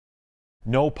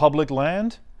No public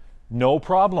land? No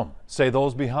problem, say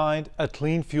those behind a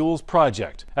clean fuels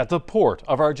project at the Port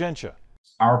of Argentia.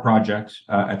 Our project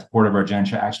at the Port of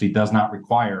Argentia actually does not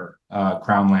require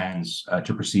Crown lands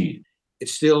to proceed.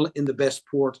 It's still in the best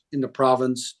port in the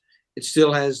province. It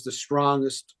still has the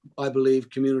strongest, I believe,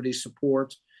 community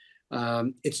support.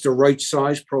 It's the right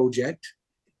size project,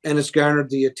 and it's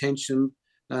garnered the attention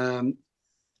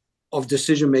of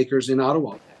decision makers in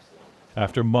Ottawa.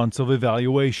 After months of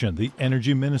evaluation, the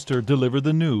Energy Minister delivered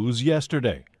the news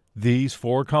yesterday. These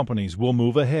 4 companies will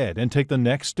move ahead and take the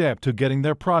next step to getting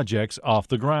their projects off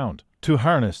the ground, to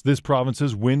harness this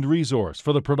province's wind resource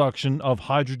for the production of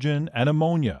hydrogen and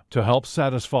ammonia to help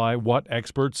satisfy what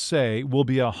experts say will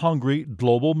be a hungry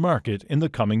global market in the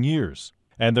coming years.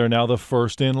 And they're now the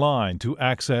first in line to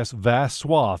access vast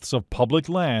swaths of public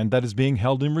land that is being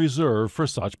held in reserve for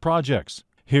such projects.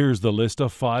 Here's the list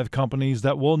of 5 companies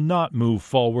that will not move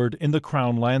forward in the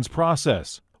Crown lands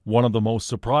process. One of the most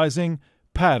surprising,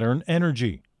 Pattern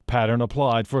Energy. Pattern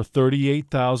applied for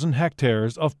 38,000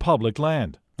 hectares of public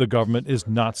land. The government is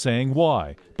not saying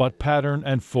why, but Pattern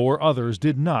and 4 others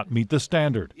did not meet the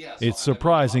standard. It's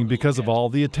surprising because of all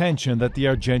the attention that the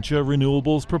Argentia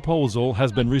Renewables proposal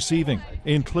has been receiving,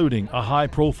 including a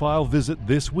high-profile visit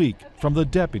this week from the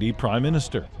Deputy Prime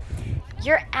Minister.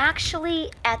 You're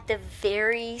actually at the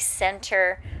very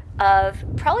center of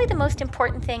probably the most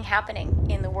important thing happening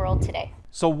in the world today.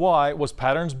 So why was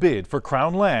Pattern's bid for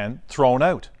Crown land thrown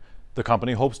out? The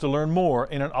company hopes to learn more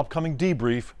in an upcoming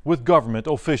debrief with government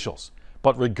officials.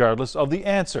 But regardless of the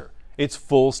answer, it's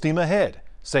full steam ahead,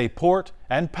 say Port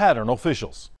and Pattern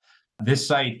officials. This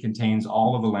site contains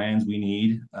all of the lands we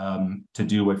need to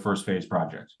do a first phase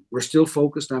project. We're still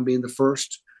focused on being the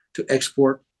first to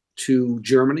export to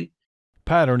Germany.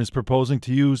 Pattern is proposing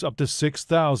to use up to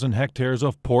 6,000 hectares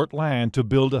of port land to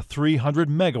build a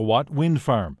 300-megawatt wind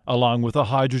farm, along with a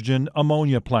hydrogen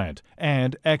ammonia plant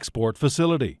and export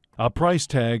facility. A price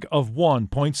tag of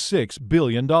 $1.6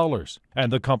 billion.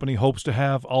 And the company hopes to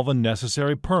have all the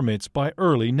necessary permits by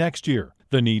early next year.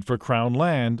 The need for Crown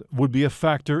land would be a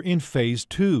factor in Phase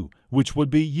 2, which would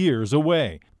be years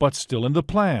away, but still in the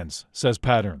plans, says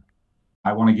Pattern.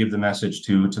 I want to give the message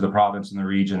to the province and the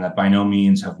region that by no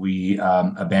means have we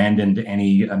abandoned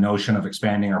any notion of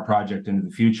expanding our project into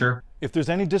the future. If there's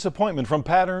any disappointment from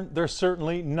Pattern, they're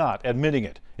certainly not admitting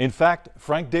it. In fact,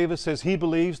 Frank Davis says he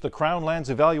believes the Crown lands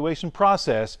evaluation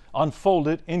process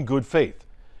unfolded in good faith.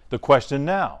 The question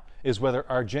now is whether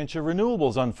Argentia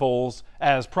Renewables unfolds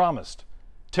as promised.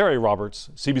 Terry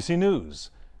Roberts, CBC News,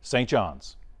 St.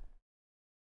 John's.